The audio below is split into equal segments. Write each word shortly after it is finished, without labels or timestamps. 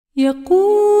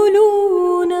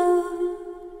يقولون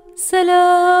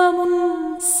سلام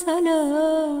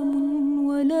سلام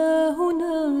ولا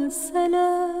هنا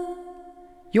سلام.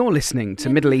 You're listening to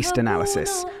Middle East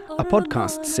Analysis, a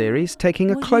podcast series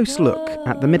taking a close look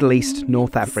at the Middle East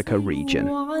North Africa region.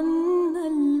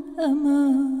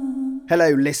 Hello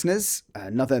listeners,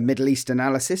 another Middle East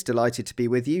Analysis, delighted to be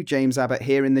with you. James Abbott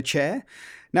here in the chair.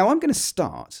 Now I'm going to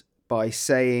start by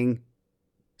saying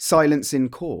silence in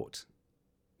court.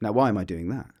 Now why am I doing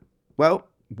that? Well,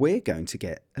 we're going to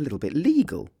get a little bit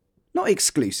legal, not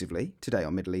exclusively, today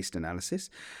on Middle East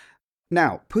Analysis.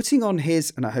 Now, putting on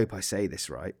his, and I hope I say this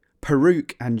right,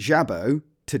 peruke and jabot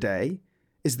today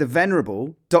is the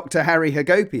venerable Dr. Harry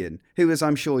Hagopian, who, as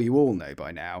I'm sure you all know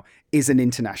by now, is an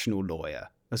international lawyer,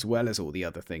 as well as all the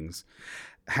other things.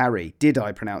 Harry, did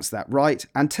I pronounce that right?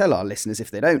 And tell our listeners, if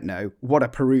they don't know, what a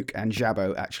peruke and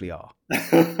jabot actually are.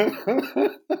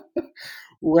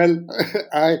 Well,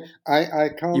 I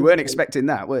can't... You weren't expecting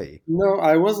that, were you? No,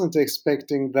 I wasn't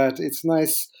expecting that. It's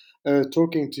nice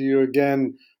talking to you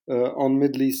again on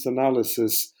Middle East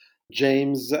Analysis,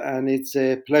 James, and it's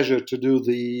a pleasure to do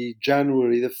the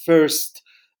first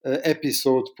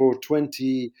episode for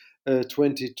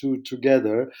 2022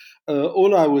 together.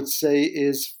 All I would say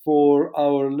is for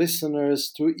our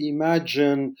listeners to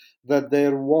imagine that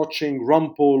they're watching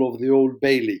Rumpole of the Old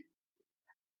Bailey.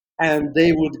 And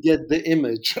they would get the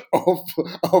image of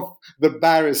the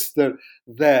barrister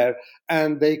there,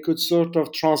 and they could sort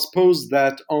of transpose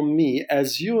that on me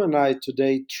as you and I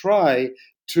today try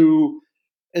to,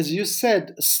 as you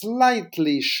said,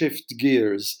 slightly shift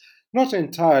gears, not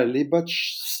entirely, but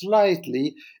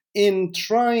slightly, in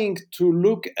trying to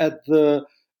look at the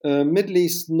Middle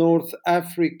East, North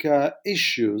Africa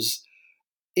issues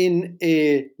in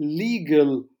a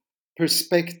legal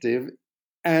perspective,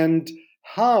 and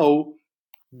how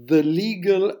the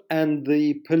legal and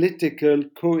the political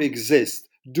coexist.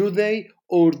 Do they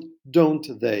or don't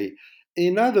they?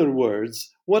 In other words,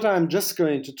 what I'm just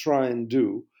going to try and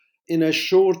do in as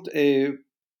short a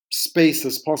space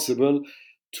as possible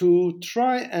to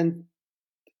try and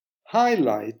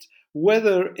highlight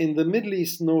whether in the Middle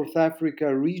East, North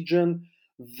Africa region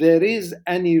there is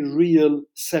any real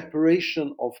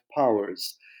separation of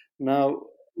powers. Now,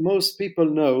 most people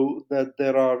know that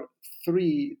there are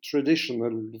three traditional.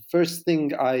 The first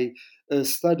thing I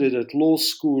studied at law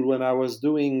school when I was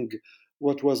doing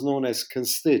what was known as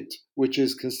constit, which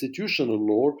is constitutional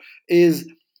law, is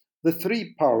the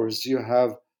three powers. You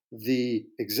have the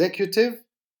executive,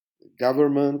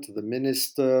 government, the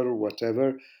minister,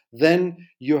 whatever. Then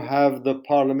you have the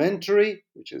parliamentary,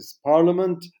 which is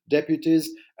parliament, deputies,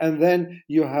 and then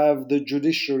you have the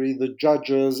judiciary, the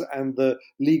judges, and the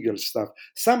legal stuff.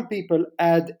 Some people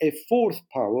add a fourth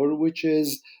power, which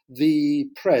is the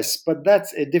press, but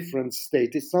that's a different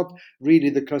state. It's not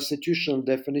really the constitutional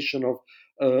definition of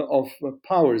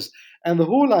powers. And the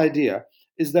whole idea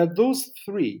is that those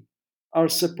three are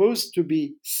supposed to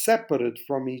be separate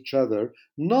from each other,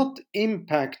 not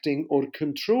impacting or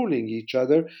controlling each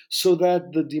other, so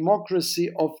that the democracy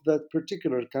of that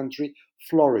particular country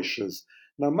flourishes.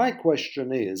 Now, my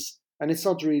question is, and it's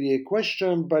not really a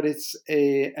question, but it's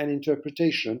an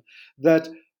interpretation, that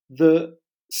the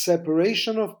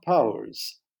separation of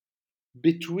powers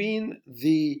between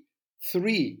the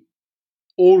three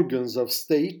organs of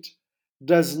state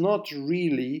does not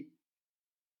really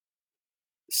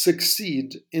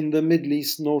succeed in the Middle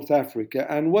East, North Africa.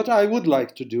 And what I would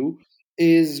like to do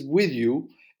is with you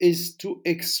is to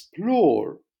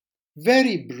explore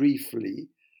very briefly,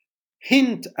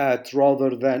 hint at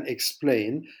rather than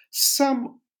explain,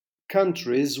 some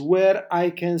countries where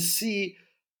I can see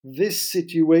this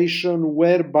situation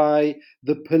whereby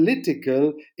the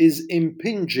political is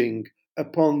impinging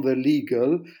upon the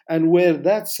legal and where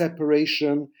that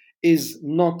separation is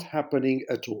not happening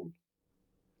at all.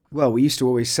 Well, we used to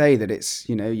always say that it's,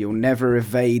 you'll never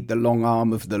evade the long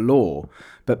arm of the law.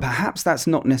 But perhaps that's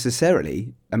not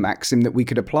necessarily a maxim that we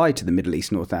could apply to the Middle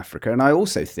East, North Africa. And I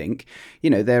also think,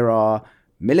 there are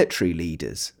military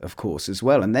leaders, of course, as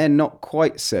well. And they're not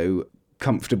quite so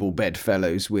comfortable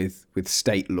bedfellows with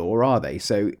state law, are they?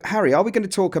 So, Harry, are we going to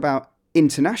talk about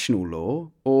international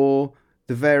law or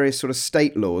the various sort of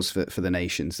state laws for the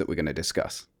nations that we're going to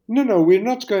discuss? No, we're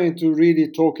not going to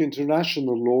really talk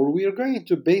international law. We are going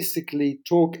to basically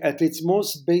talk at its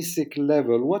most basic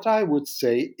level. What I would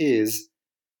say is,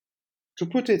 to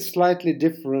put it slightly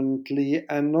differently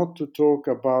and not to talk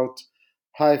about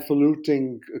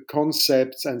highfalutin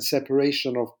concepts and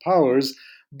separation of powers,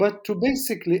 but to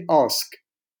basically ask,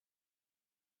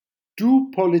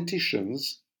 do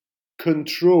politicians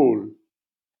control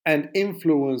and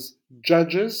influence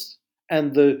judges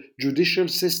and the judicial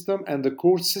system and the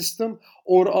court system,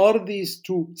 or are these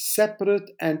two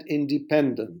separate and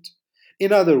independent?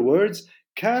 In other words,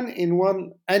 can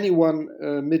any one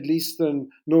Middle Eastern,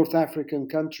 North African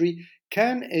country,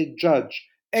 can a judge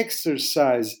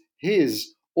exercise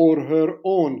his or her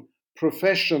own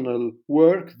professional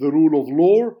work, the rule of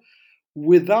law,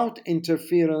 without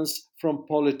interference from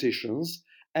politicians?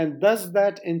 And does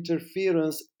that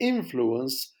interference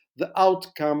influence the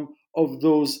outcome of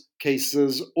those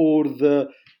cases, or the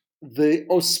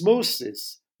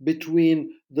osmosis between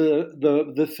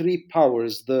the three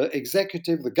powers, the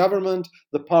executive, the government,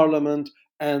 the parliament,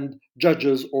 and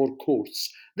judges or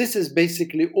courts? This is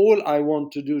basically all I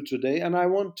want to do today, and I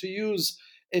want to use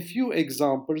a few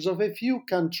examples of a few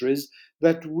countries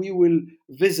that we will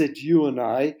visit, you and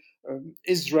I: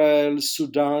 Israel,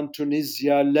 Sudan,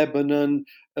 Tunisia, Lebanon,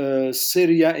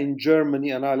 Syria in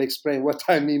Germany, and I'll explain what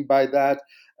I mean by that,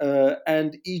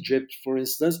 and Egypt, for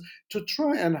instance, to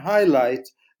try and highlight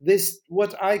this,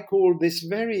 what I call this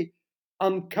very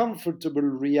uncomfortable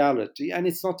reality. And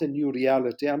it's not a new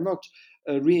reality. I'm not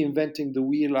reinventing the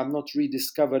wheel, I'm not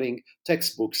rediscovering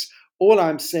textbooks. All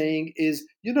I'm saying is,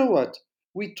 you know what?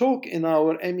 We talk in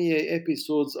our MEA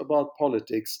episodes about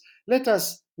politics. Let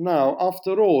us now,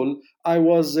 after all, I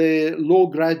was a law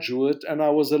graduate and I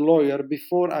was a lawyer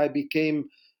before I became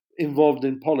involved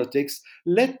in politics.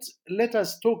 Let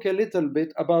us talk a little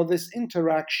bit about this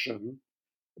interaction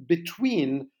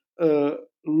between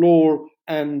law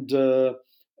and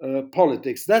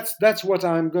politics. That's what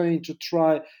I'm going to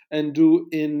try and do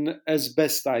in as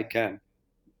best I can.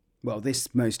 Well, this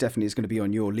most definitely is going to be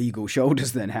on your legal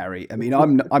shoulders then, Harry. I mean,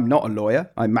 I'm not a lawyer.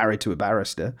 I'm married to a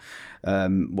barrister,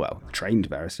 trained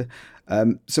barrister.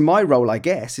 So my role, I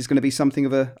guess, is going to be something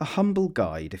of a humble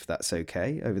guide, if that's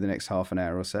okay, over the next half an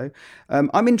hour or so.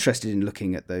 I'm interested in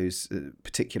looking at those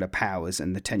particular powers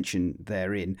and the tension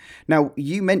therein. Now,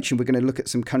 you mentioned we're going to look at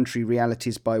some country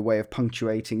realities by way of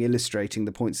punctuating, illustrating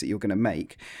the points that you're going to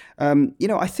make.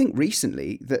 I think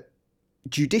recently that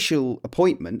judicial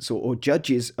appointments or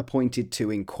judges appointed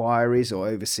to inquiries or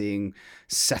overseeing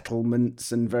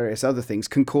settlements and various other things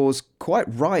can cause quite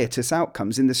riotous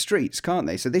outcomes in the streets, can't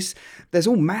they? So there's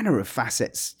all manner of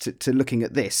facets to looking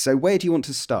at this. So where do you want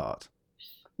to start?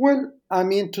 Well, I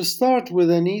mean, to start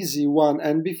with an easy one,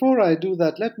 and before I do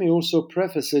that, let me also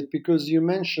preface it, because you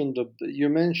mentioned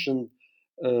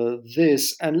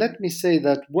this, and let me say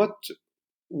that what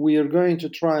we are going to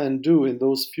try and do in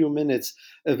those few minutes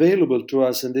available to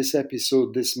us in this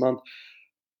episode this month,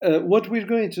 what we're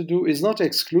going to do is not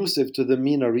exclusive to the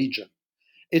MENA region.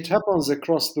 It happens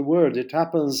across the world. It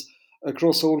happens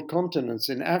across all continents.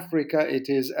 In Africa, it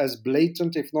is as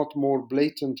blatant, if not more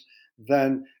blatant,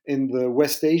 than in the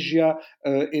West Asia,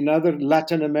 in other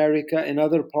Latin America, in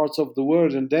other parts of the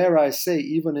world, and dare I say,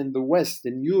 even in the West,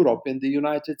 in Europe, in the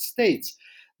United States.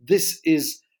 This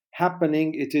is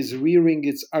happening. It is rearing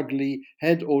its ugly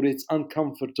head, or its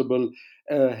uncomfortable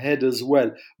head as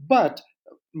well. But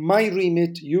my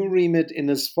remit, your remit,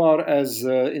 insofar as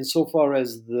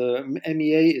the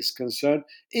MEA is concerned,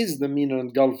 is the MENA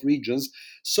and Gulf regions.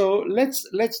 So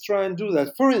let's try and do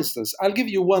that. For instance, I'll give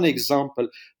you one example,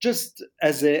 just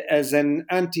as an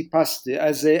antipasto,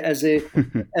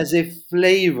 as a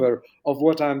flavor of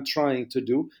what I'm trying to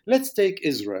do. Let's take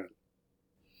Israel.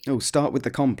 Oh, start with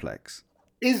the complex.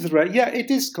 Israel, yeah, it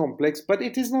is complex, but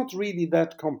it is not really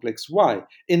that complex. Why?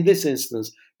 In this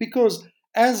instance, because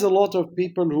as a lot of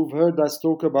people who've heard us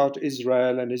talk about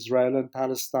Israel and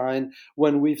Palestine,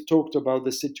 when we've talked about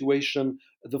the situation,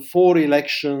 the 4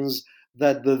 elections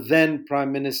that the then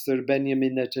Prime Minister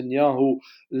Benjamin Netanyahu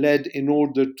led in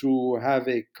order to have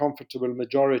a comfortable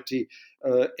majority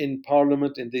in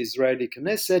parliament, in the Israeli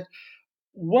Knesset,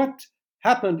 what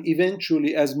happened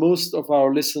eventually, as most of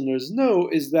our listeners know,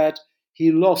 is that he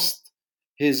lost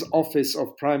his office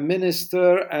of prime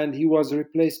minister and he was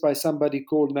replaced by somebody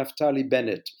called Naftali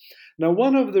Bennett. Now,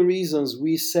 one of the reasons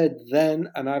we said then,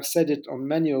 and I've said it on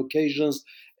many occasions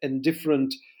in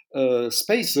different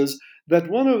spaces, that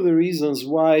one of the reasons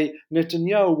why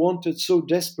Netanyahu wanted so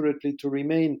desperately to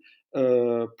remain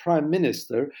prime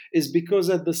minister is because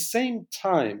at the same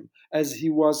time as he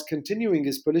was continuing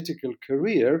his political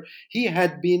career, he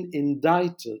had been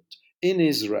indicted in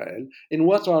Israel in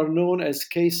what are known as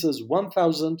cases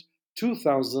 1000,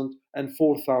 2000, and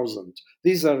 4000.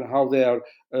 These are how they are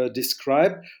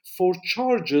described, for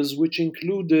charges which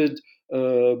included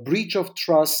breach of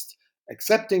trust,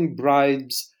 accepting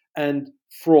bribes, and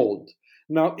fraud.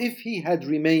 Now, if he had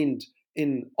remained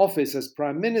in office as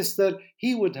prime minister,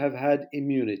 he would have had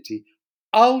immunity.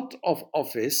 Out of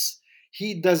office,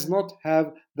 he does not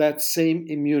have that same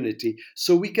immunity.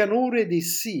 So we can already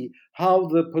see how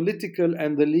the political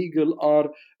and the legal are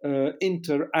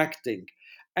interacting.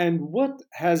 And what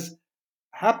has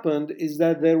happened is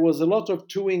that there was a lot of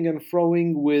toing and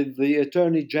froing with the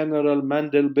Attorney General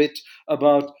Mandelblit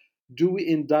about, do we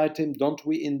indict him? Don't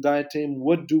we indict him?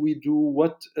 What do we do?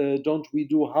 What don't we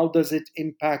do? How does it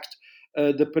impact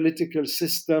the political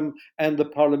system and the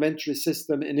parliamentary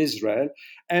system in Israel?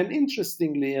 And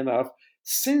interestingly enough,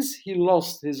 since he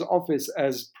lost his office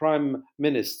as prime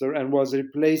minister and was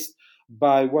replaced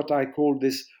by what I call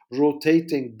this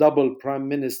rotating double prime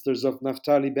ministers of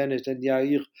Naftali Bennett and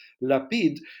Yair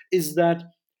Lapid, is that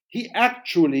he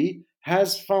actually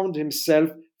has found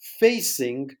himself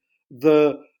facing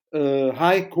the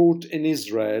High Court in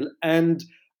Israel. And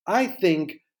I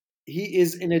think he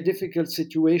is in a difficult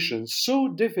situation, so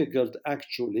difficult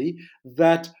actually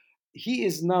that he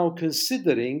is now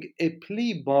considering a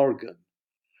plea bargain.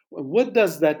 What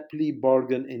does that plea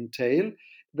bargain entail?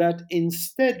 That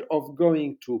instead of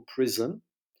going to prison,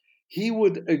 he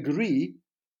would agree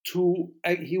to,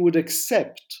 he would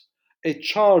accept a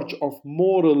charge of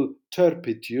moral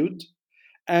turpitude,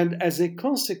 and as a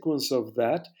consequence of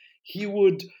that, he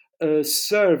would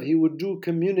he would do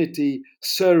community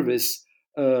service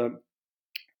in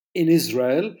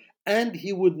Israel, and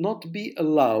he would not be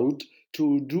allowed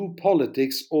to do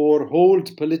politics or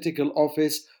hold political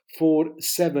office for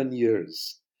 7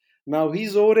 years. Now,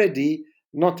 he's already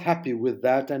not happy with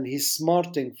that, and he's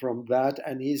smarting from that,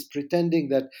 and he's pretending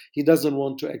that he doesn't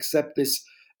want to accept this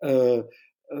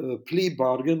plea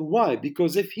bargain. Why?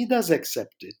 Because if he does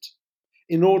accept it,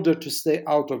 in order to stay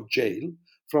out of jail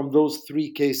from those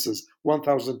 3 cases,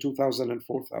 1,000, 2,000, and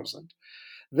 4,000,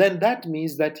 then that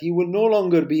means that he will no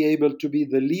longer be able to be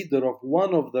the leader of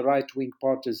one of the right-wing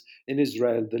parties in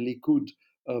Israel, the Likud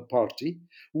party,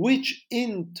 which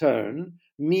in turn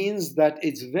means that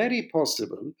it's very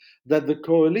possible that the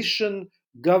coalition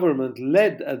government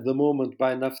led at the moment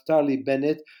by Naftali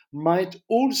Bennett might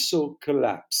also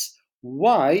collapse.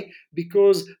 Why?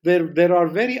 Because there are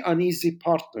very uneasy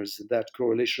partners in that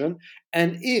coalition,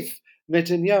 and if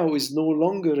Netanyahu is no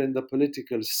longer in the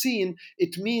political scene,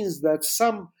 it means that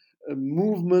some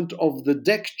movement of the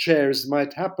deck chairs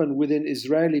might happen within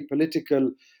Israeli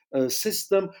political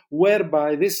system,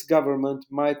 whereby this government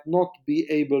might not be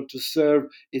able to serve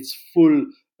its full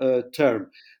term.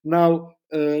 Now,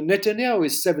 Netanyahu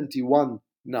is 71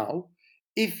 now.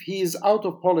 If he is out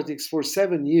of politics for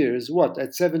 7 years, what,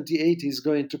 at 78 he's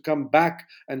going to come back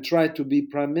and try to be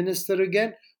prime minister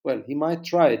again? Well, he might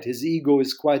try it. His ego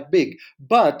is quite big.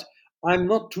 But I'm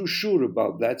not too sure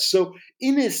about that. So,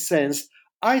 in a sense,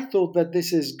 I thought that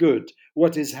this is good,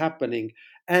 what is happening.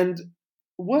 And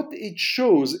what it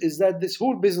shows is that this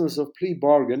whole business of plea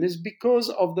bargain is because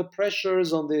of the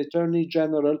pressures on the Attorney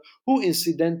General, who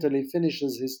incidentally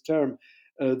finishes his term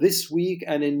this week,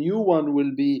 and a new one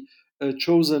will be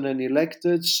chosen and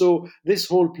elected. So this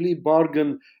whole plea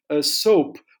bargain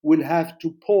soap will have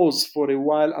to pause for a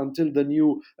while until the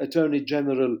new Attorney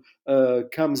General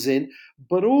comes in.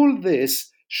 But all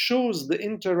this shows the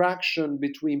interaction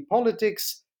between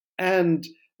politics and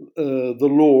the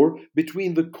law,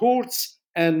 between the courts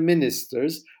and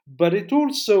ministers. But it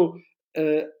also,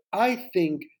 I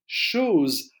think,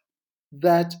 shows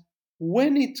that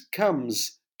when it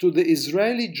comes to the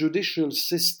Israeli judicial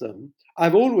system,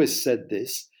 I've always said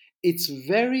this, it's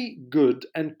very good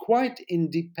and quite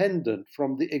independent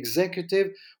from the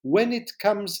executive when it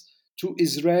comes to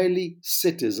Israeli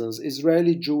citizens,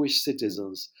 Israeli Jewish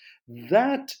citizens.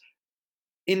 That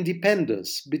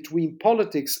independence between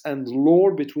politics and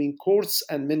law, between courts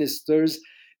and ministers,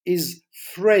 is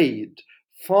frayed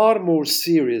far more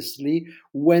seriously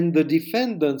when the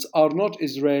defendants are not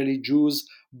Israeli Jews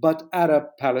but Arab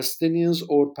Palestinians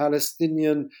or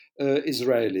Palestinian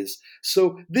Israelis.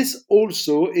 So this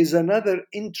also is another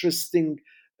interesting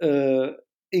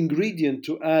ingredient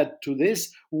to add to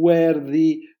this, where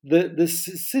the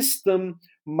system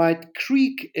might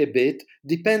creak a bit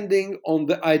depending on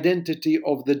the identity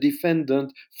of the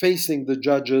defendant facing the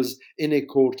judges in a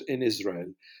court in Israel.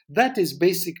 That is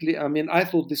basically, I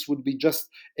thought this would be just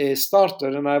a starter,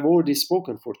 and I've already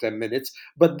spoken for 10 minutes,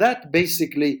 but that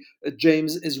basically,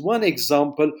 James, is one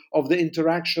example of the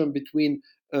interaction between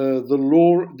the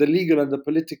law, the legal and the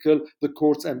political, the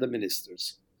courts and the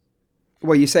ministers.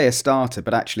 Well, you say a starter,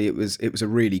 but actually it was a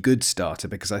really good starter,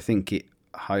 because I think it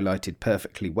highlighted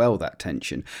perfectly well that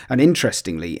tension. And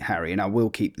interestingly, Harry, and I will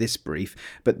keep this brief,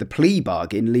 but the plea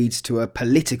bargain leads to a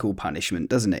political punishment,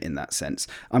 doesn't it, in that sense?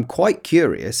 I'm quite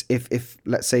curious if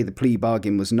let's say the plea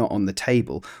bargain was not on the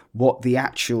table, what the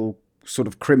actual sort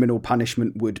of criminal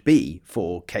punishment would be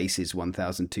for cases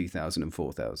 1,000, 2,000, and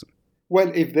 4,000?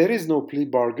 Well, if there is no plea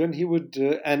bargain, he would,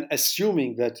 and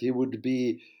assuming that he would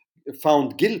be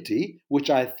found guilty, which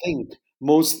I think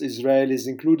most Israelis,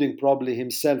 including probably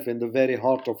himself in the very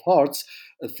heart of hearts,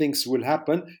 thinks will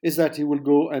happen, is that he will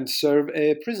go and serve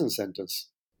a prison sentence.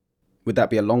 Would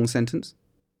that be a long sentence?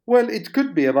 Well, it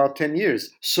could be about 10 years.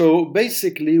 So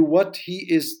basically, what he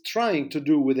is trying to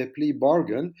do with a plea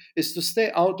bargain is to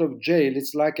stay out of jail.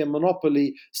 It's like a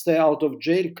monopoly stay out of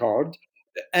jail card.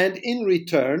 And in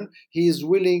return, he is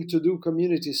willing to do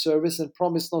community service and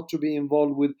promise not to be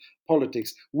involved with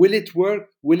politics. Will it work?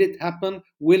 Will it happen?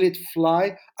 Will it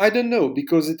fly? I don't know,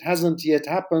 because it hasn't yet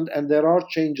happened, and there are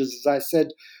changes, as I said,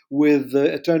 with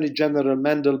Attorney General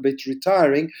Mandelblit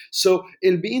retiring. So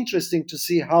it'll be interesting to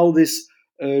see how this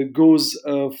goes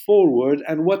forward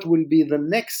and what will be the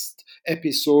next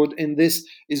episode in this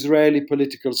Israeli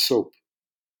political soap.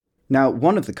 Now,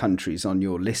 one of the countries on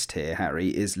your list here, Harry,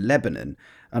 is Lebanon.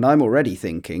 And I'm already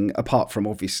thinking, apart from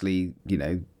obviously,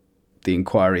 the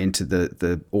inquiry into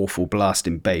the awful blast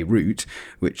in Beirut,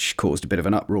 which caused a bit of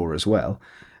an uproar as well,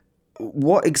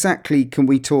 what exactly can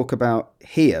we talk about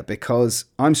here? Because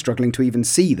I'm struggling to even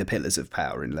see the pillars of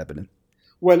power in Lebanon.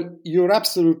 Well, you're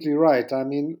absolutely right. I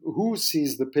mean, who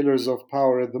sees the pillars of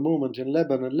power at the moment in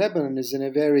Lebanon? Lebanon is in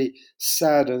a very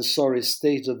sad and sorry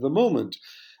state at the moment.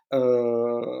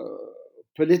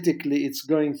 Politically, it's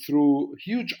going through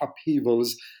huge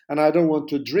upheavals, and I don't want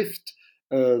to drift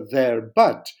there.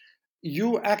 But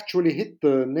you actually hit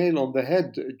the nail on the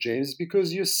head, James,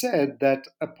 because you said that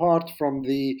apart from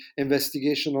the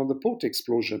investigation on the port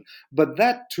explosion, but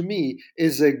that to me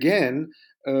is again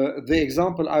the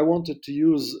example I wanted to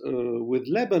use with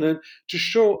Lebanon to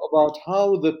show about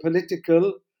how the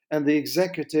political and the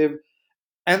executive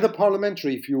and the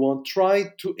parliamentary, if you want,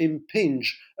 try to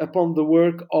impinge upon the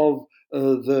work of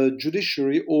the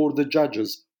judiciary or the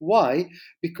judges. Why?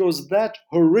 Because that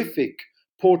horrific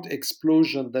port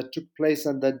explosion that took place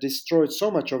and that destroyed so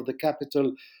much of the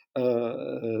capital,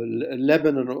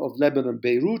 Lebanon,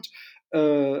 Beirut,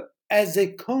 as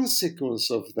a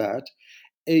consequence of that,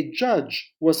 a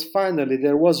judge was finally,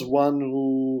 there was one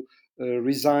who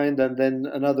resigned and then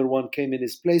another one came in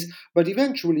his place. But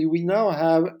eventually, we now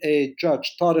have a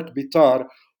judge, Tariq Bitar,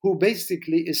 who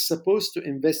basically is supposed to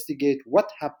investigate what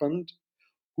happened,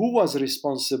 who was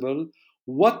responsible,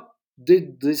 what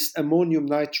did this ammonium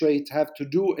nitrate have to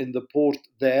do in the port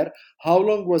there, how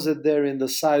long was it there in the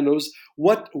silos,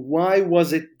 why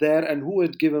was it there, and who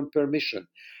had given permission.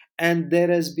 And there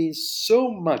has been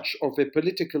so much of a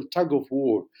political tug of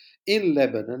war in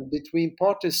Lebanon between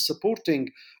parties supporting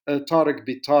Tariq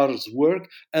Bitar's work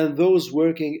and those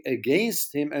working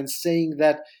against him and saying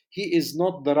that he is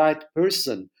not the right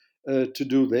person to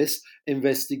do this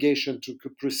investigation, to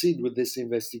proceed with this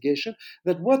investigation,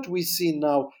 that what we see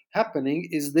now happening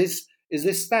is this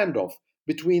standoff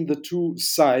between the two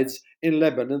sides in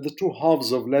Lebanon, the two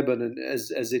halves of Lebanon, as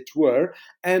it were.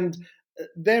 And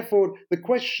therefore, the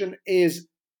question is,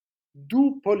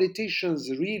 do politicians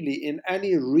really, in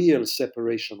any real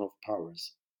separation of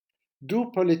powers, do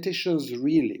politicians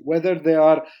really, whether they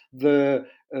are the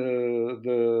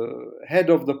head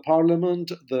of the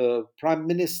parliament, the prime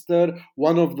minister,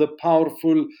 one of the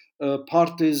powerful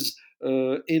parties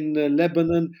in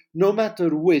Lebanon, no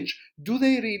matter which, do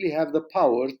they really have the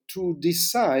power to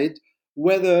decide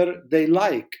whether they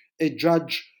like a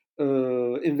judge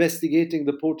investigating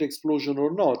the port explosion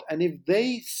or not? And if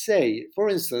they say, for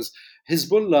instance,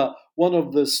 Hezbollah, one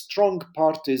of the strong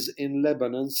parties in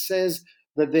Lebanon, says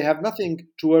that they have nothing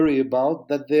to worry about,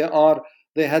 that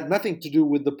they had nothing to do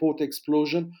with the port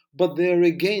explosion, but they're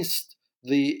against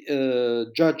the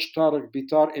Judge Tariq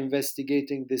Bitar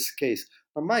investigating this case.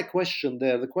 And my question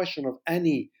there, the question of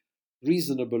any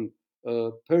reasonable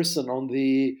person on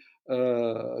the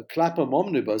Clapham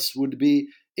omnibus would be,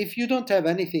 if you don't have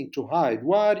anything to hide,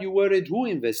 why are you worried who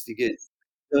investigates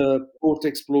the port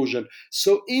explosion?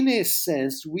 So, in a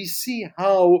sense, we see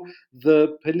how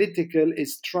the political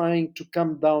is trying to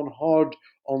come down hard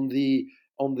on the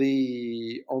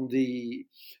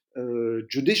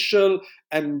judicial,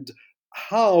 and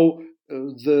how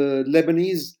the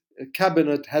Lebanese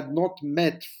cabinet had not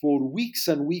met for weeks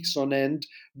and weeks on end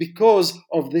because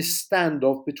of this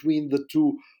standoff between the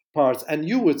two parts. And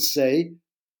you would say,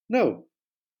 no,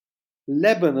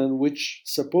 Lebanon, which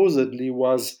supposedly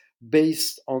was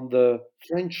based on the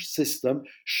French system,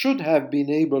 should have been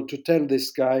able to tell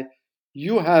this guy,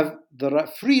 you have the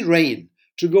free reign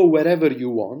to go wherever you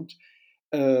want.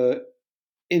 Uh,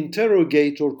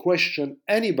 interrogate or question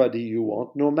anybody you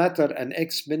want, no matter an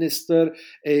ex-minister,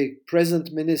 a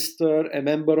present minister, a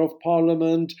member of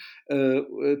parliament,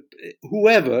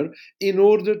 whoever, in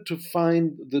order to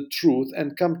find the truth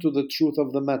and come to the truth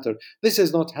of the matter. This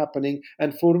is not happening.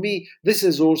 And for me, this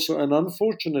is also an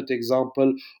unfortunate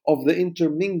example of the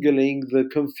intermingling, the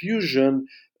confusion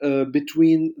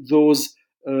between those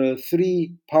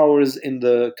three powers in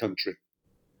the country.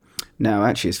 Now,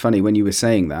 actually, it's funny when you were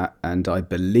saying that, and I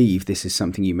believe this is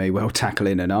something you may well tackle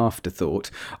in an afterthought.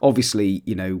 Obviously,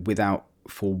 without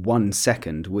for 1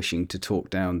 second wishing to talk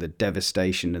down the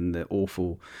devastation and the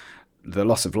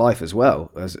loss of life as well,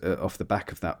 as off the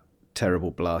back of that terrible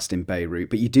blast in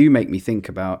Beirut. But you do make me think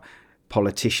about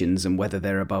politicians and whether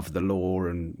they're above the law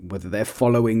and whether they're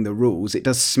following the rules. It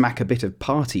does smack a bit of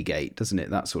Partygate, doesn't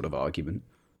it? That sort of argument.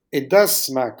 It does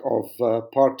smack of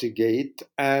Partygate,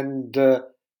 and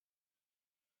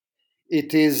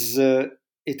it is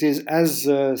as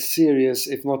serious,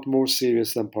 if not more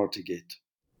serious, than Partygate.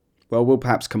 Well, we'll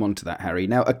perhaps come on to that, Harry.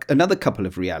 Now, another couple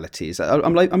of realities.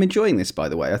 I'm enjoying this, by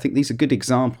the way. I think these are good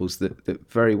examples that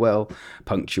very well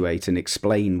punctuate and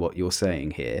explain what you're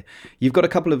saying here. You've got a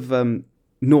couple of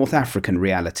North African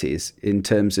realities in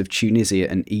terms of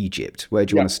Tunisia and Egypt. Where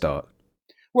do you want to start?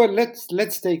 Well,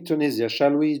 let's take Tunisia,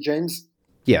 shall we, James?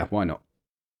 Yeah, why not?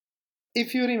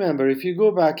 If you remember,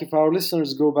 if our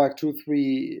listeners go back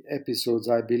 2-3 episodes,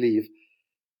 I believe,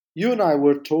 you and I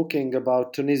were talking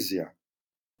about Tunisia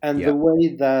and the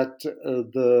way that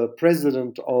the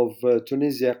president of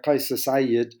Tunisia, Kais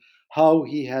Saied, how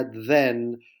he had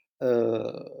then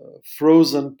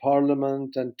frozen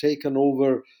parliament and taken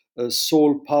over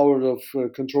sole power of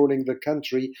controlling the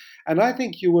country. And I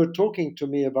think you were talking to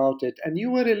me about it, and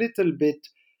you were a little bit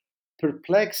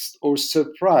perplexed or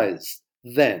surprised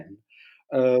then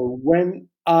when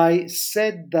I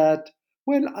said that,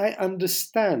 well, I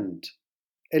understand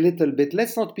a little bit.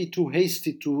 Let's not be too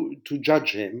hasty to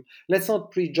judge him. Let's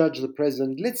not prejudge the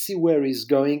president. Let's see where he's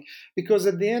going. Because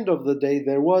at the end of the day,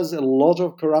 there was a lot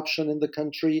of corruption in the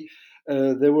country.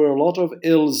 There were a lot of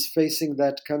ills facing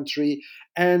that country.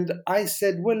 And I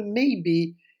said, well,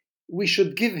 maybe we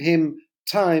should give him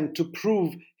time to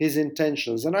prove his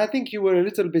intentions. And I think you were a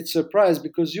little bit surprised,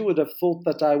 because you would have thought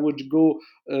that I would go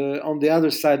on the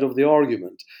other side of the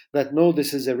argument, that no,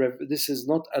 this is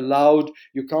not allowed.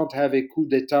 You can't have a coup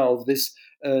d'etat of this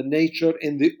nature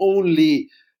in the only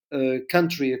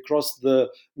country across the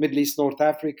Middle East, North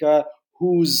Africa,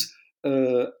 whose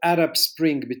Arab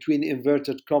Spring, between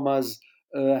inverted commas,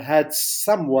 had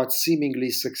somewhat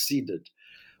seemingly succeeded.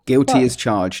 Guilty as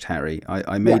charged, Harry.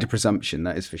 I made a presumption,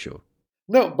 that is for sure.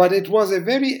 No, but it was a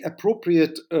very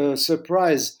appropriate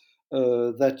surprise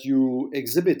that you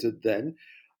exhibited then,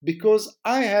 because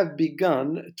I have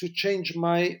begun to change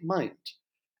my mind.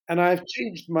 And I've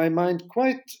changed my mind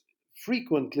quite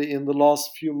frequently in the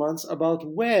last few months about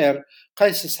where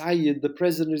Qais Said, the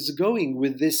president, is going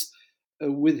with this,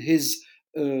 with his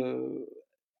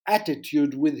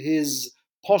attitude, with his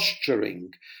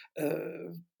posturing.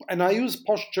 And I use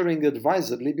posturing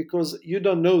advisedly, because you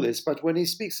don't know this, but when he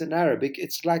speaks in Arabic,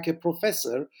 it's like a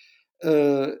professor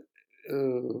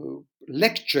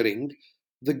lecturing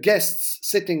the guests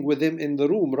sitting with him in the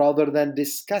room rather than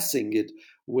discussing it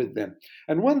with them.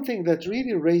 And one thing that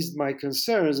really raised my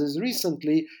concerns is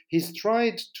recently he's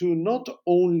tried to not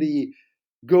only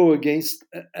go against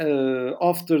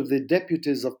after the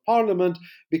deputies of parliament,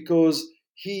 because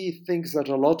he thinks that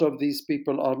a lot of these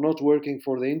people are not working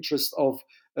for the interest of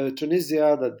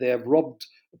Tunisia, that they have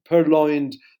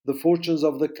purloined the fortunes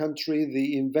of the country,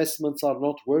 the investments are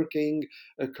not working,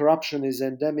 corruption is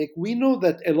endemic. We know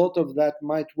that a lot of that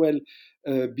might well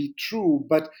be true,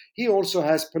 but he also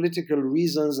has political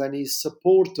reasons, and he's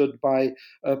supported by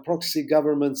proxy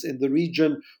governments in the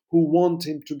region who want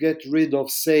him to get rid of,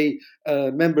 say,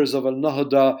 members of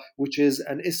Al-Nahda, which is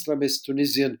an Islamist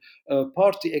Tunisian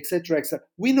party, etc., etc.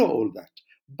 We know all that.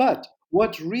 But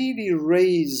what really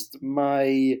raised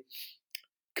my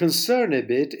concern a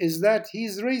bit is that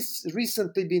he's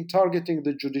recently been targeting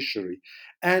the judiciary.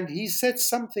 And he said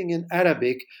something in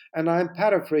Arabic, and I'm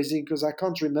paraphrasing because I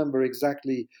can't remember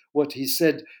exactly what he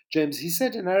said, James. He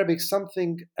said in Arabic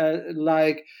something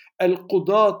like,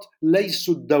 Al-Qudat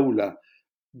laysu dawla.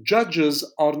 Judges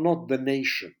are not the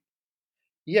nation.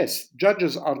 Yes,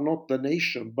 judges are not the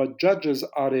nation, but judges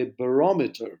are a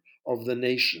barometer of the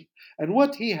nation. And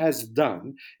what he has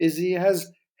done is he has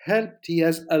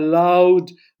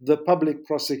allowed the public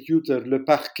prosecutor, le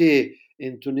parquet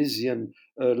in Tunisian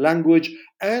language,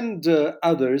 and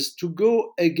others to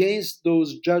go against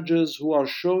those judges who are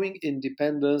showing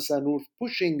independence and who are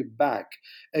pushing back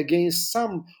against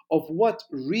some of what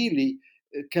really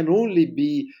can only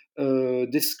be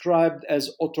described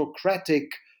as autocratic,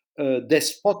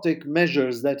 despotic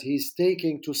measures that he's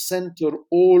taking to center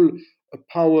all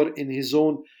power in his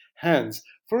own hands.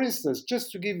 For instance,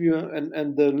 just to give you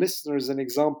and the listeners an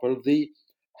example, the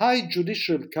High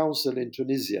Judicial Council in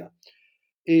Tunisia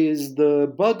is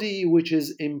the body which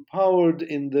is empowered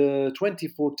in the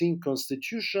 2014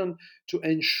 constitution to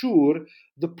ensure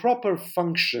the proper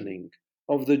functioning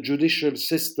of the judicial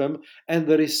system and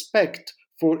the respect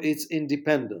for its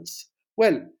independence.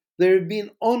 Well, there have been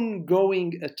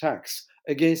ongoing attacks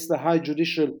against the High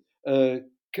Judicial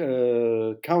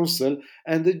Council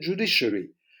and the judiciary.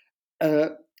 Uh,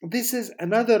 this is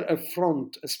another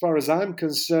affront, as far as I'm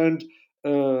concerned,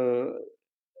 uh,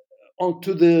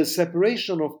 to the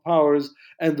separation of powers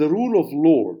and the rule of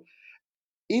law.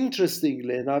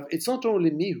 Interestingly enough, it's not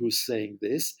only me who's saying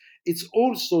this, it's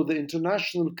also the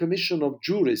International Commission of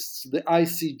Jurists, the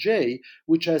ICJ,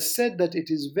 which has said that it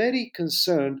is very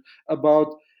concerned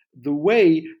about the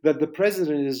way that the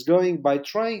president is going by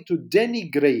trying to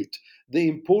denigrate the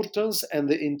importance and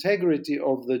the integrity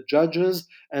of the judges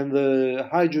and the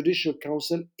High Judicial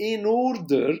Council in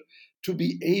order to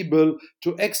be able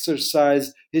to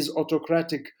exercise his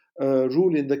autocratic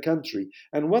rule in the country.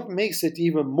 And what makes it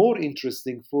even more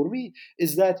interesting for me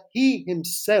is that he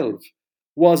himself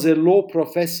was a law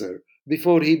professor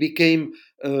before he became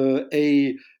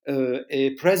a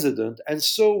president. And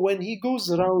so when he goes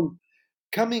around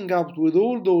coming up with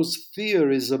all those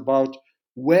theories about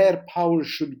where power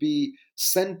should be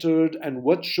centered and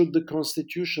what should the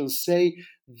constitution say,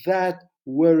 that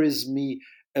worries me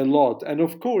a lot. And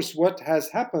of course, what has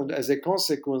happened as a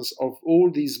consequence of all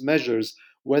these measures,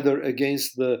 whether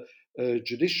against the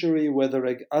judiciary,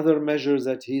 whether other measures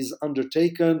that he's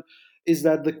undertaken, is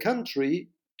that the country,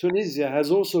 Tunisia,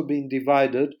 has also been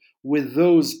divided with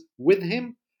those with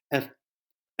him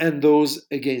and those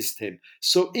against him.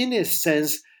 So, in a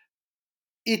sense,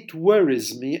 it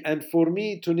worries me. And for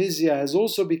me, Tunisia has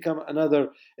also become another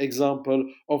example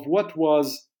of what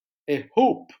was a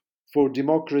hope for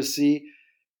democracy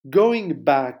going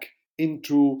back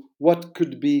into what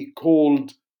could be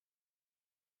called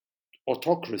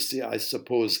autocracy, I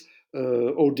suppose,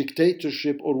 or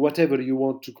dictatorship, or whatever you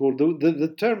want to call it.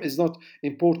 The term is not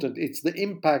important. It's the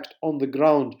impact on the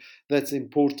ground that's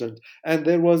important. And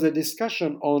there was a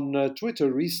discussion on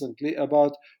Twitter recently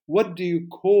about what do you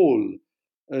call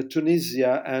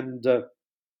Tunisia and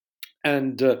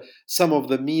some of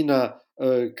the MENA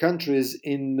countries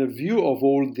in view of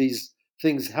all these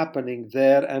things happening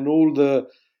there and all the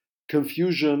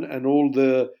confusion and all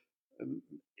the um,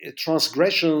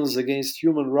 transgressions against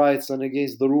human rights and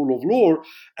against the rule of law.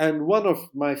 And one of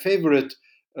my favorite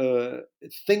uh,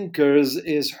 thinkers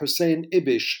is Hussein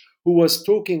Ibish, who was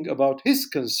talking about his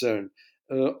concern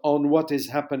on what is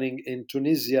happening in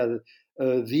Tunisia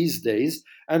these days.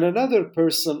 And another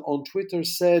person on Twitter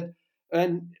said,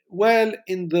 and well,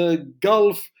 in the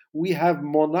Gulf, we have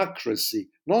monocracy,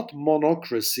 not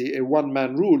monocracy, a one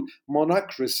man rule,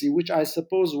 monocracy, which I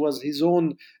suppose was his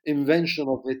own invention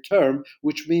of the term,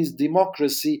 which means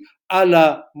democracy a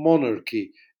la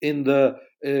monarchy in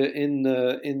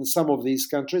some of these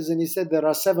countries. And he said there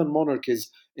are 7 monarchies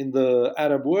in the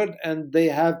Arab world, and they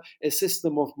have a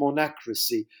system of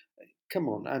monocracy. Come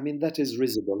on, I mean, that is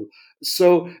risible.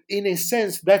 So, in a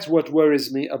sense, that's what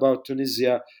worries me about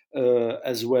Tunisia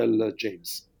as well,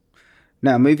 James.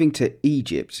 Now, moving to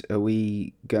Egypt, are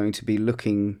we going to be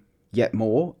looking yet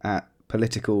more at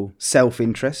political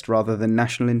self-interest rather than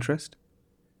national interest?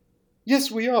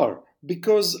 Yes, we are.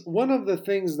 Because one of the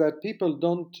things that people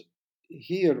don't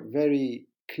hear very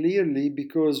clearly,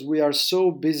 because we are so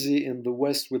busy in the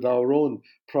West with our own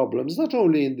problems, not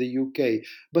only in the UK,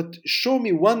 but show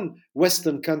me one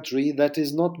Western country that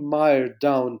is not mired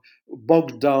down,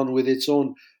 bogged down with its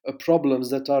own problems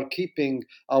that are keeping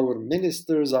our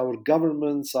ministers, our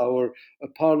governments, our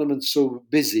parliament so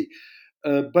busy.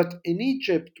 But in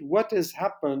Egypt, what has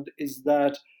happened is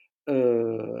that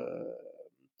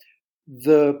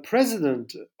the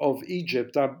president of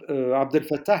Egypt, Abdel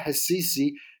Fattah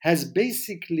al-Sisi, has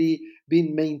basically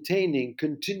been maintaining,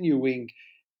 continuing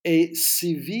a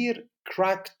severe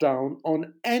crackdown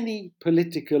on any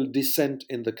political dissent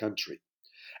in the country.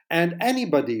 And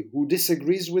anybody who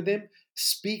disagrees with him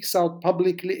speaks out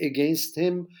publicly against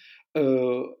him,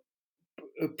 uh,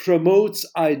 promotes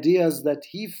ideas that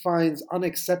he finds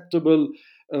unacceptable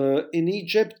in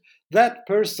Egypt. That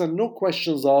person, no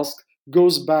questions asked,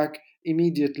 goes back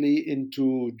immediately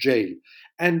into jail.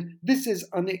 And this is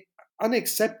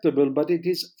unacceptable, but it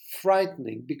is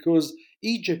frightening because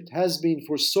Egypt has been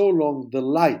for so long the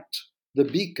light the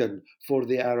beacon for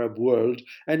the Arab world,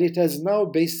 and it has now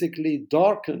basically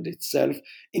darkened itself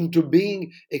into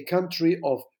being a country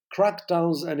of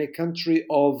crackdowns and a country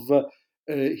of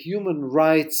human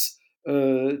rights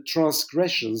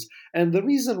transgressions. And the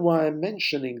reason why I'm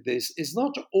mentioning this is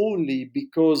not only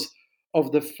because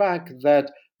of the fact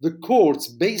that the courts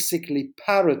basically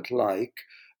parrot like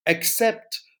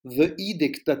accept the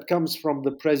edict that comes from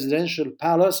the presidential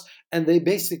palace, and they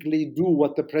basically do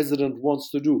what the president wants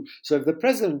to do. So if the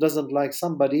president doesn't like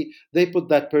somebody, they put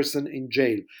that person in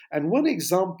jail. And one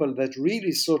example that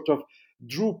really sort of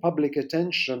drew public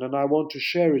attention, and I want to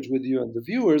share it with you and the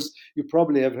viewers, you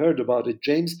probably have heard about it,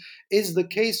 James, is the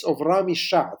case of Rami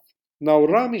Shaath. Now,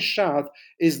 Rami Shaath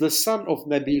is the son of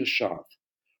Nabil Shaath.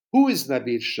 Who is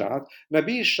Nabil Shaath?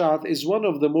 Nabil Shaath is one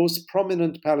of the most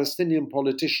prominent Palestinian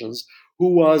politicians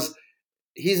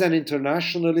he's an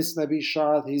internationalist, Nabil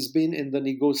Shaath. He's been in the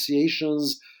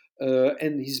negotiations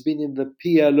and he's been in the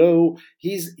PLO.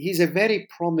 He's a very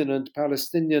prominent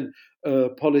Palestinian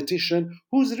politician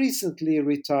who's recently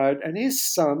retired, and his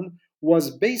son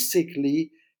was basically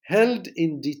held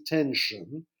in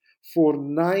detention for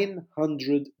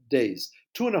 900 days,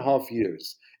 2.5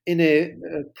 years, in a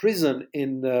prison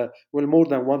more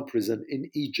than one prison in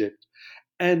Egypt.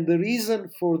 And the reason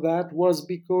for that was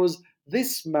because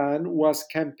this man was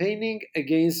campaigning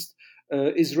against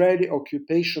Israeli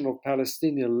occupation of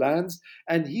Palestinian lands,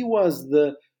 and he was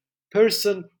the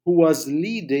person who was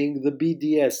leading the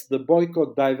BDS, the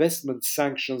Boycott, Divestment,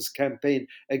 Sanctions campaign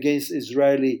against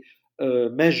Israeli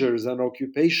measures and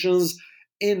occupations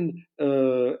in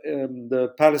the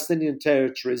Palestinian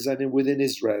territories and within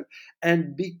Israel.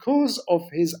 And because of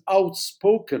his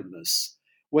outspokenness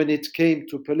when it came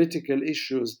to political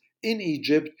issues in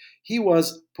Egypt, he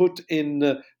was put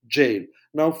in jail.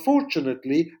 Now,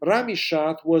 fortunately, Rami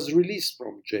Shaath was released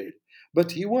from jail.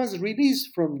 But he was released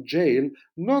from jail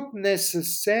not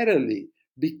necessarily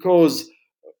because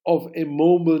of a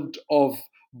moment of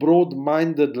broad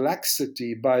minded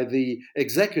laxity by the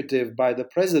executive, by the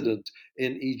president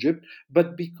in Egypt,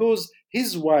 but because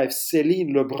his wife,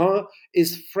 Céline Lebrun,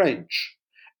 is French.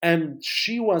 And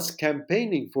she was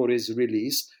campaigning for his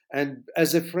release. And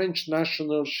as a French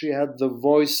national, she had the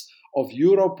voice of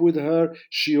Europe with her.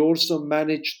 She also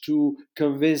managed to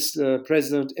convince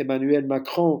President Emmanuel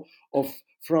Macron of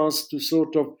France to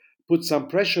sort of put some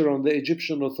pressure on the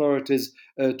Egyptian authorities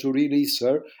to release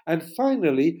her. And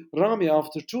finally, Rami,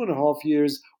 after 2.5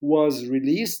 years, was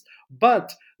released.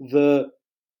 But the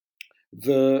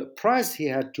price he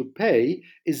had to pay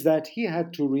is that he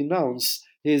had to renounce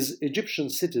his Egyptian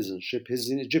citizenship,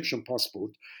 his Egyptian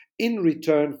passport, in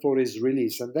return for his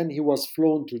release. And then he was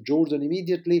flown to Jordan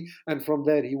immediately, and from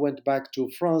there he went back to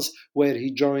France, where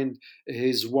he joined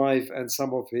his wife and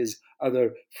some of his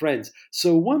other friends.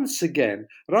 So once again,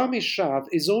 Rami Shaath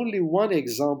is only one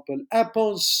example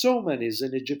upon so many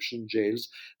in Egyptian jails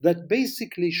that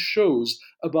basically shows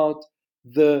about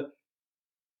the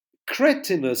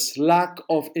cretinous lack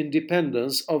of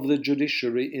independence of the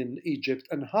judiciary in Egypt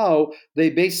and how they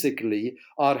basically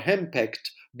are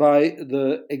henpecked by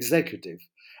the executive.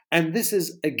 And this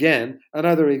is, again,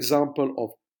 another example of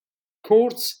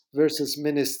courts versus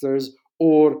ministers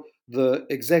or the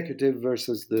executive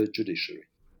versus the judiciary.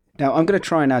 Now, I'm going to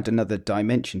try and add another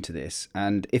dimension to this,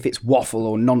 and if it's waffle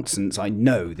or nonsense, I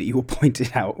know that you will point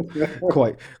it out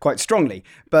quite strongly.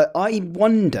 But I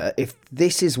wonder if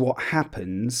this is what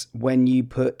happens when you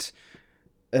put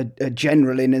a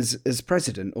general in as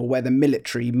president, or where the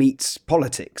military meets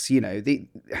politics. You know,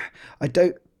 I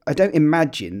don't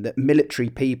imagine that military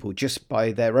people, just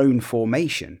by their own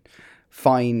formation,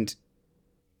 find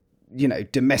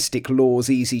domestic laws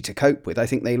easy to cope with. I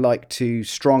think they like to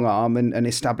strong arm and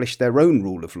establish their own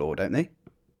rule of law, don't they?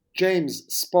 James,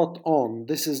 spot on.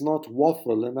 This is not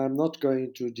waffle, and I'm not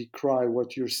going to decry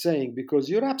what you're saying because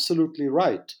you're absolutely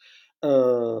right.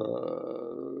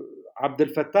 Abdel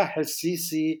Fattah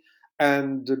al-Sisi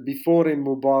and before him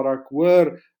Mubarak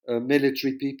were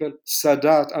military people.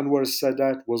 Anwar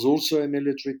Sadat was also a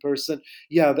military person.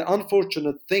 Yeah, the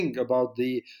unfortunate thing about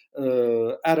the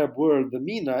Arab world, the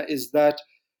MENA, is that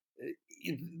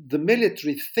the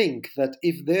military think that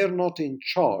if they're not in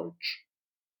charge,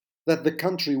 that the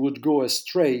country would go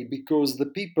astray because the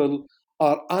people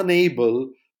are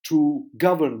unable to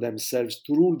govern themselves,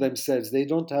 to rule themselves. They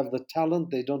don't have the talent,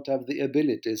 they don't have the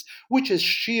abilities, which is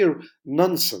sheer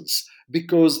nonsense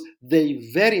because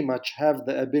they very much have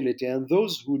the ability. And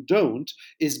those who don't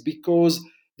is because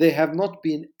they have not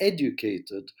been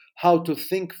educated how to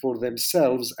think for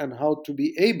themselves and how to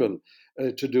be able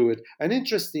to do it. And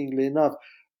interestingly enough,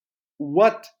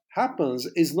 what happens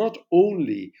is not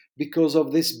only because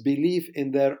of this belief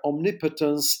in their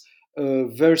omnipotence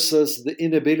versus the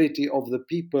inability of the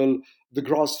people, the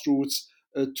grassroots,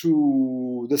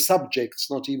 to the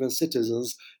subjects, not even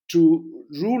citizens, to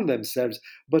rule themselves.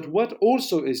 But what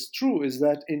also is true is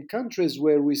that in countries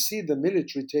where we see the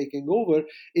military taking over,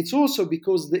 it's also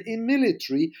because the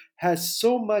military has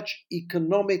so much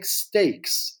economic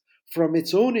stakes from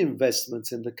its own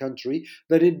investments in the country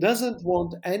that it doesn't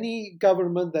want any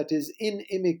government that is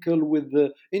inimical with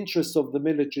the interests of the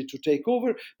military to take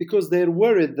over, because they're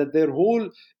worried that their whole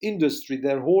industry,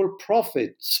 their whole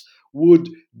profits would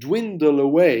dwindle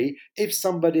away if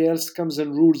somebody else comes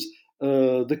and rules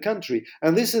the country.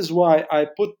 And this is why I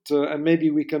put, and maybe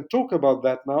we can talk about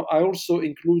that now, I also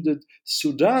included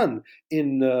Sudan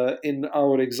in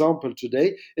our example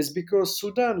today, is because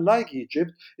Sudan, like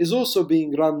Egypt, is also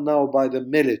being run now by the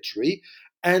military,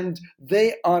 and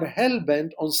they are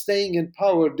hell-bent on staying in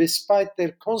power despite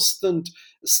their constant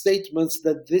statements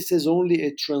that this is only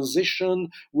a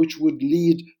transition which would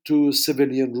lead to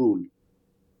civilian rule.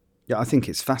 Yeah, I think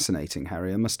it's fascinating,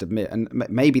 Harry, I must admit. And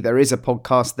maybe there is a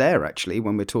podcast there, actually,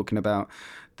 when we're talking about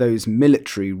those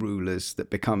military rulers that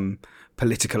become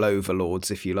political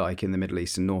overlords, if you like, in the Middle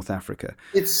East and North Africa.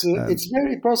 It's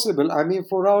very possible. I mean,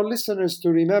 for our listeners to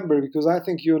remember, because I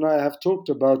think you and I have talked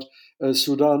about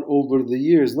Sudan over the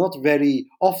years, not very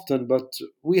often, but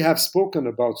we have spoken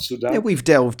about Sudan. Yeah, we've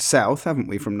delved south, haven't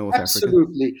we, from North Africa?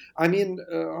 Absolutely. I mean,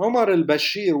 Omar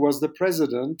al-Bashir was the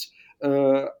president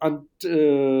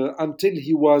until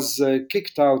he was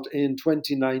kicked out in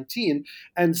 2019.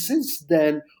 And since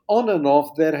then, on and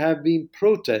off, there have been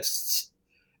protests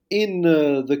in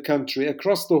the country,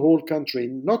 across the whole country,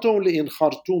 not only in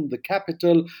Khartoum, the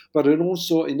capital, but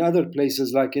also in other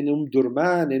places like in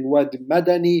Durman, in Wadi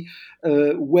Madani,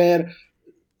 where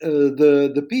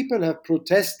the people have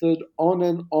protested on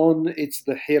and on. It's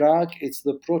the Hirak, it's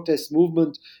the protest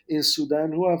movement in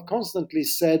Sudan who have constantly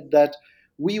said that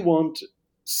we want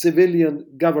civilian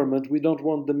government, we don't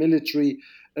want the military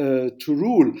to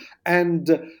rule.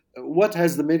 And what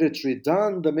has the military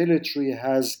done? The military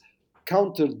has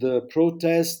countered the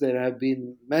protests. There have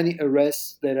been many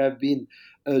arrests, there have been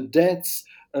deaths.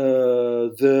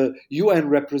 The UN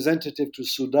representative to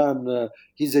Sudan,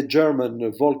 he's a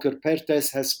German, Volker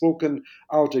Perthes, has spoken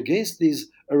out against these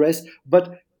arrests,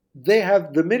 but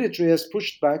the military has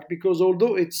pushed back because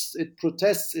although it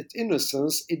protests its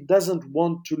innocence, it doesn't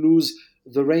want to lose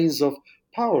the reins of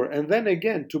power. And then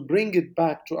again, to bring it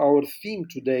back to our theme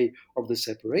today of the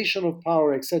separation of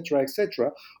power, etc.,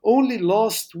 etc., only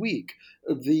last week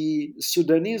the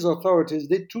Sudanese authorities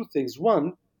did two things.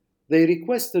 One, they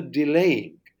requested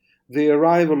delaying the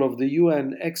arrival of the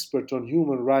UN expert on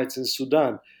human rights in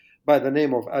Sudan by the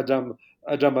name of Adama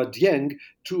Dieng,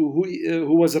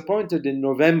 who was appointed in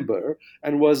November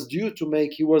and was due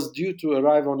to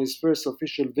arrive on his first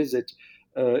official visit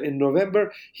in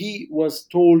November. He was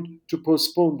told to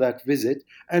postpone that visit.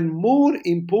 And more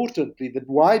importantly,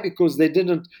 why? Because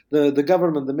the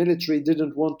government, the military,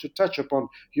 didn't want to touch upon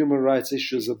human rights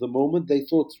issues at the moment. They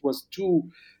thought it was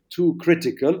too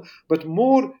critical. But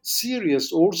more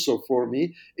serious also for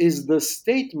me is the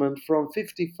statement from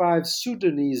 55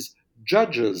 Sudanese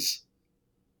judges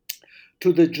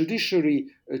to the judiciary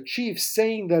chief,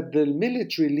 saying that the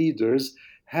military leaders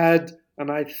had,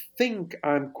 and I think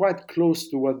I'm quite close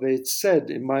to what they'd said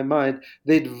in my mind,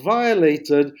 they'd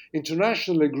violated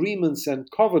international agreements and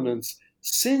covenants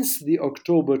since the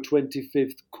October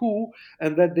 25th coup,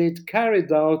 and that they'd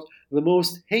carried out the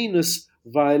most heinous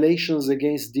violations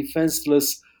against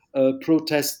defenseless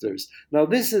protesters. Now,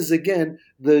 this is again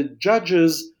the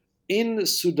judges in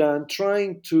Sudan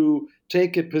trying to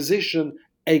take a position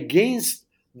against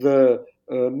the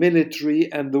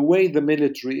military and the way the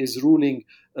military is ruling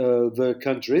the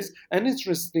countries. And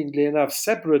interestingly enough,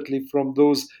 separately from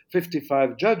those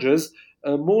 55 judges,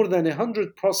 more than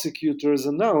 100 prosecutors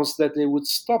announced that they would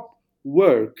stop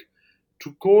work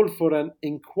to call for an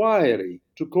inquiry,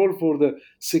 to call for the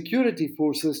security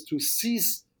forces to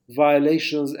cease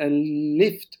violations and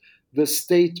lift the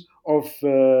state of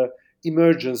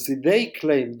emergency. They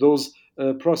claim, those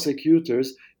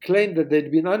prosecutors claimed that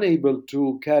they'd been unable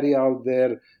to carry out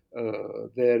their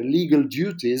legal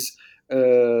duties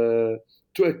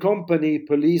to accompany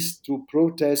police to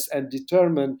protest and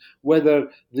determine whether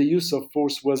the use of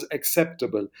force was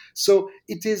acceptable. So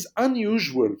it is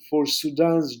unusual for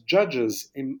Sudan's judges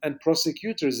and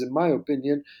prosecutors, in my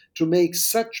opinion, to make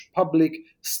such public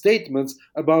statements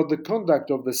about the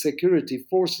conduct of the security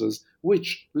forces,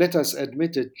 which, let us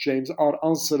admit it, James, are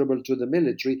answerable to the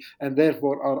military and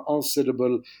therefore are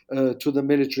answerable to the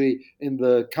military in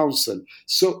the council.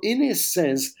 So in a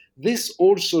sense, This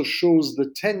also shows the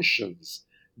tensions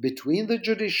between the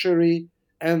judiciary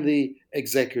and the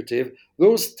executive,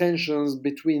 those tensions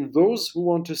between those who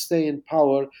want to stay in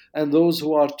power and those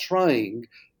who are trying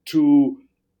to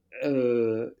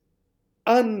uh,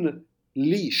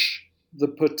 unleash the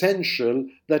potential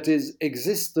that is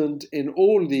existent in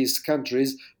all these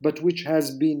countries, but which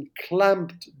has been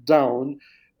clamped down.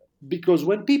 Because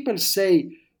when people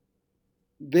say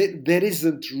there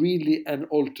isn't really an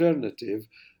alternative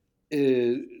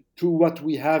to what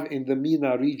we have in the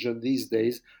MENA region these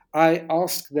days, I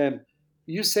ask them,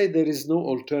 you say there is no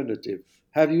alternative.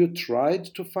 Have you tried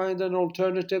to find an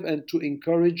alternative and to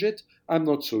encourage it? I'm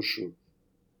not so sure.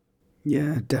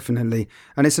 Yeah, definitely.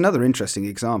 And it's another interesting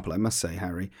example, I must say,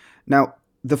 Harry. Now,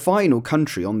 the final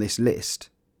country on this list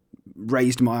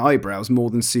raised my eyebrows more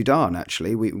than Sudan,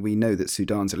 actually. We know that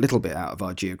Sudan's a little bit out of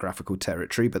our geographical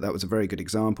territory, but that was a very good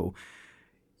example.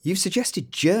 You've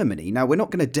suggested Germany. Now, we're not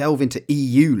going to delve into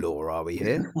EU law, are we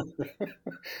here?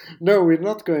 No, we're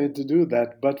not going to do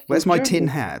that. But for Where's my Germany, tin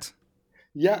hat?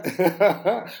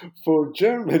 yeah, for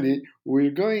Germany,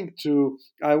 we're going to.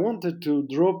 I wanted to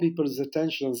draw people's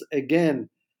attentions again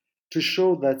to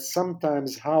show that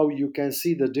sometimes how you can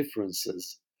see the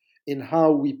differences in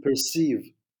how we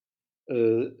perceive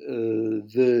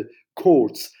the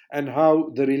courts and how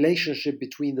the relationship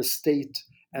between the state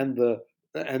and the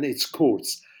and its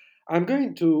courts. I'm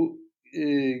going to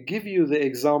give you the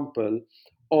example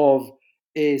of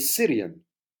a Syrian,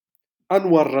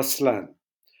 Anwar Raslan.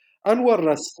 Anwar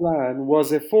Raslan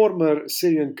was a former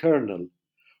Syrian colonel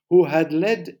who had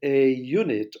led a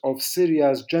unit of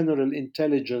Syria's General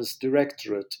Intelligence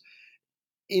Directorate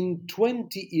in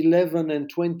 2011 and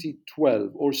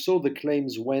 2012, or so the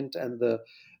claims went and the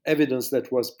evidence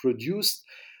that was produced.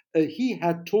 He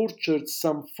had tortured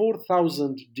some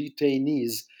 4,000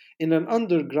 detainees in an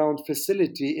underground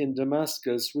facility in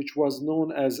Damascus, which was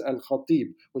known as Al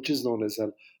Khatib, which is known as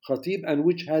Al Khatib, and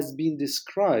which has been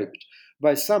described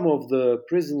by some of the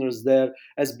prisoners there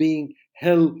as being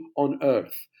hell on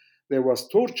earth. There was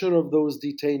torture of those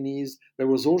detainees, there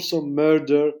was also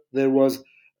murder, there was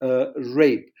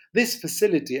rape. This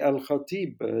facility, Al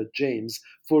Khatib, James,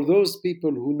 for those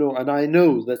people who know, and I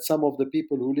know that some of the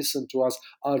people who listen to us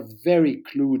are very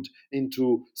clued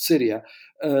into Syria,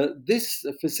 this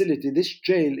facility, this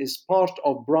jail, is part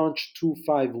of Branch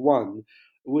 251,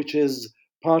 which is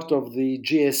part of the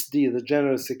GSD, the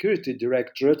General Security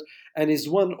Directorate, and is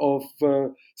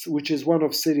which is one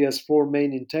of Syria's four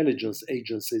main intelligence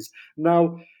agencies.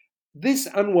 Now, this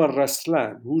Anwar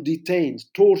Raslan, who detained,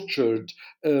 tortured,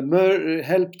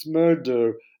 helped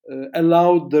murder,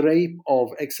 allowed the rape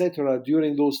of, etc.,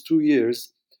 during those 2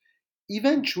 years,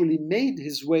 eventually made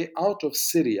his way out of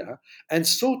Syria and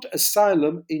sought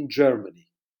asylum in Germany.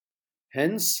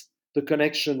 Hence, the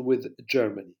connection with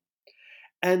Germany.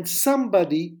 And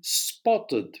somebody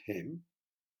spotted him,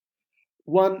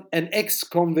 an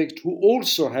ex-convict who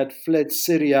also had fled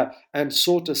Syria and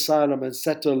sought asylum and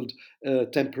settled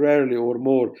temporarily or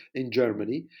more in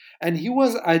Germany. And he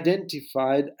was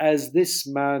identified as this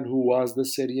man who was the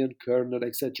Syrian colonel,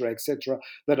 etc.,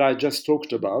 that I just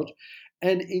talked about.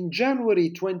 And in January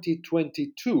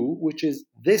 2022, which is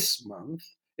this month,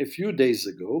 a few days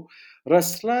ago,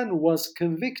 Raslan was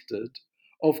convicted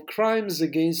of crimes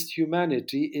against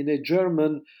humanity in a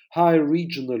German high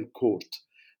regional court.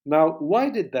 Now,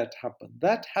 why did that happen?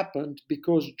 That happened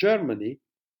because Germany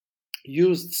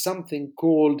used something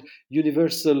called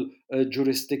universal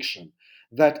jurisdiction,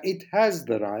 that it has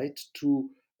the right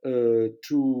to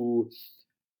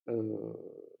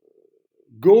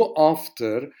go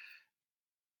after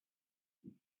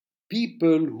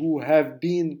people who have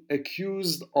been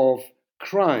accused of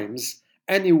crimes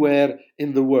anywhere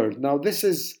in the world. Now, this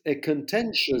is a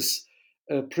contentious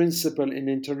principle in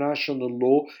international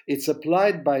law. It's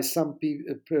applied by some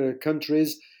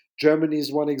countries. Germany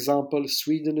is one example,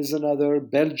 Sweden is another,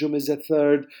 Belgium is a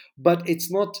third, but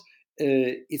it's not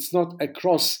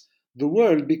across the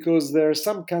world, because there are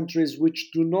some countries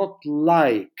which do not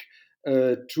like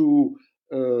to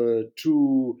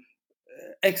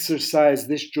exercise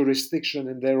this jurisdiction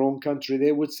in their own country.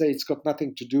 They would say it's got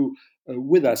nothing to do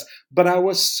with us. But I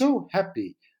was so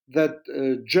happy that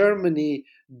Germany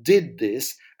did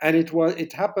this, and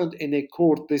it happened in a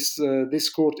court, this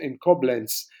court in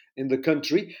Koblenz in the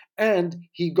country, and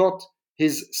he got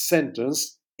his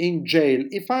sentence in jail.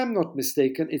 If I'm not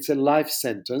mistaken, it's a life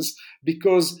sentence,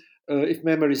 because if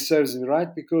memory serves me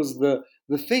right, because the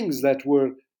things that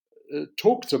were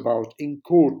talked about in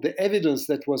court, the evidence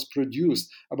that was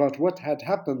produced about what had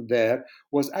happened there,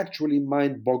 was actually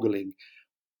mind boggling.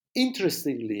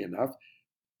 Interestingly enough,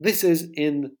 this is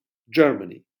in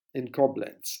Germany. in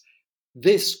Koblenz.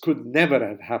 This could never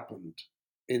have happened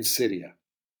in Syria.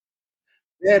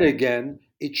 There again,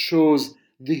 it shows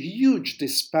the huge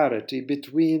disparity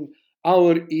between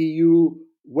our EU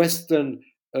Western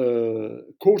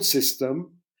court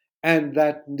system, and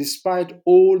that despite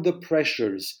all the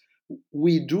pressures,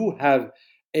 we do have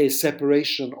a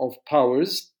separation of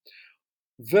powers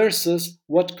versus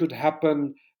what could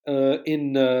happen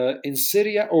in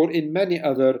Syria or in many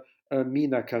other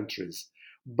MENA countries.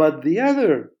 But the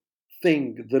other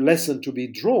thing, the lesson to be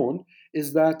drawn,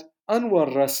 is that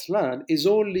Anwar Raslan is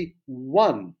only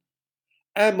one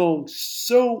among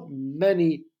so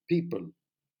many people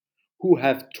who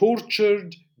have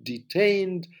tortured,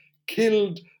 detained,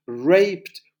 killed,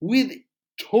 raped with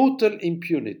total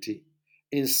impunity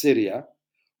in Syria,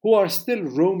 who are still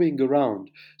roaming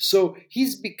around. So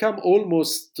he's become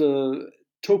almost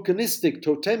tokenistic,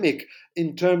 totemic,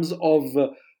 in terms of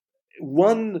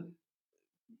one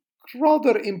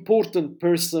rather important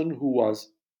person who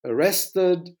was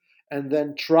arrested and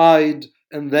then tried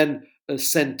and then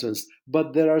sentenced.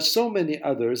 But there are so many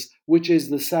others, which is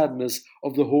the sadness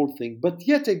of the whole thing. But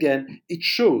yet again, it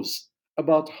shows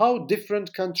about how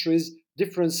different countries,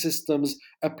 different systems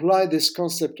apply this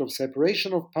concept of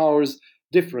separation of powers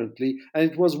differently.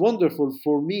 And it was wonderful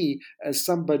for me, as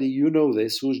somebody, you know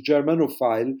this, who's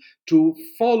Germanophile, to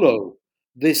follow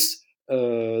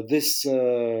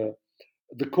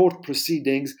the court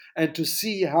proceedings and to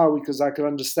see how, because I could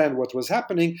understand what was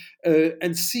happening,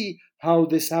 and see how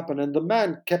this happened. And the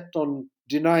man kept on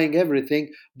denying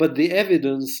everything, but the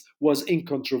evidence was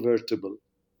incontrovertible.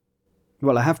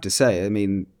 Well, I have to say, I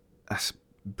mean, that's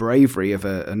bravery of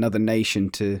another nation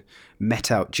to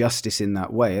met out justice in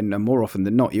that way. And more often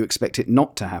than not, you expect it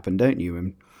not to happen, don't you?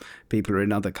 And people are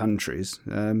in other countries.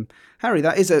 Harry,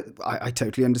 that is I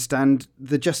totally understand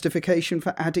the justification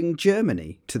for adding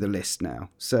Germany to the list now.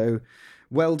 So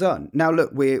well done. Now,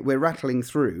 look, we're rattling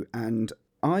through, and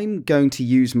I'm going to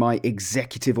use my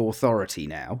executive authority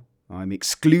now. I'm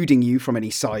excluding you from any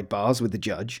sidebars with the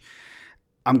judge.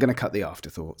 I'm going to cut the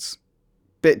afterthoughts.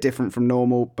 Bit different from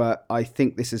normal, but I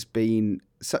think this has been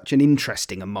such an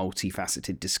interesting and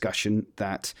multifaceted discussion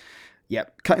that,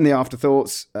 cutting the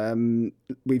afterthoughts.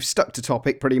 We've stuck to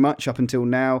topic pretty much up until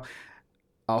now.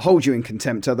 I'll hold you in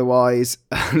contempt otherwise.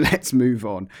 Let's move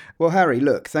on. Well, Harry,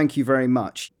 look, thank you very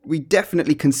much. We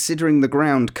definitely, considering the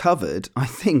ground covered, I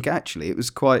think actually it was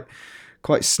quite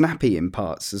snappy in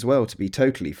parts as well, to be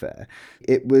totally fair.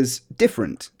 It was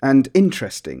different and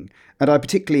interesting, and I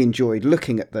particularly enjoyed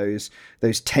looking at those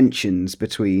tensions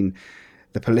between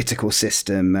the political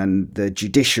system and the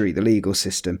judiciary, the legal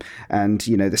system, and,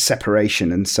 you know, the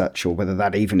separation and such, or whether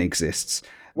that even exists.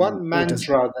 One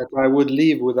mantra that I would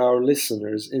leave with our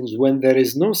listeners is, when there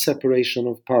is no separation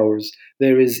of powers,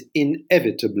 there is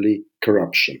inevitably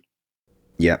corruption.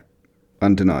 Yeah,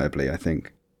 undeniably, I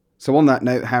think. So on that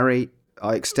note, Harry,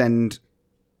 I extend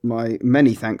my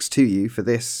many thanks to you for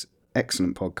this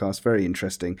excellent podcast, very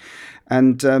interesting.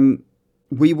 And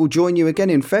we will join you again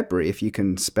in February if you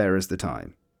can spare us the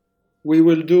time. We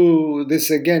will do this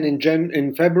again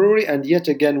in February, and yet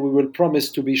again we will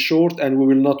promise to be short, and we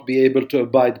will not be able to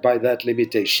abide by that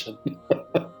limitation.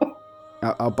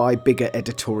 I'll buy bigger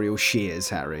editorial shears,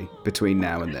 Harry, between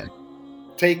now and then.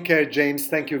 Take care, James.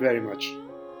 Thank you very much.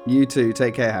 You too.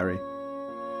 Take care, Harry.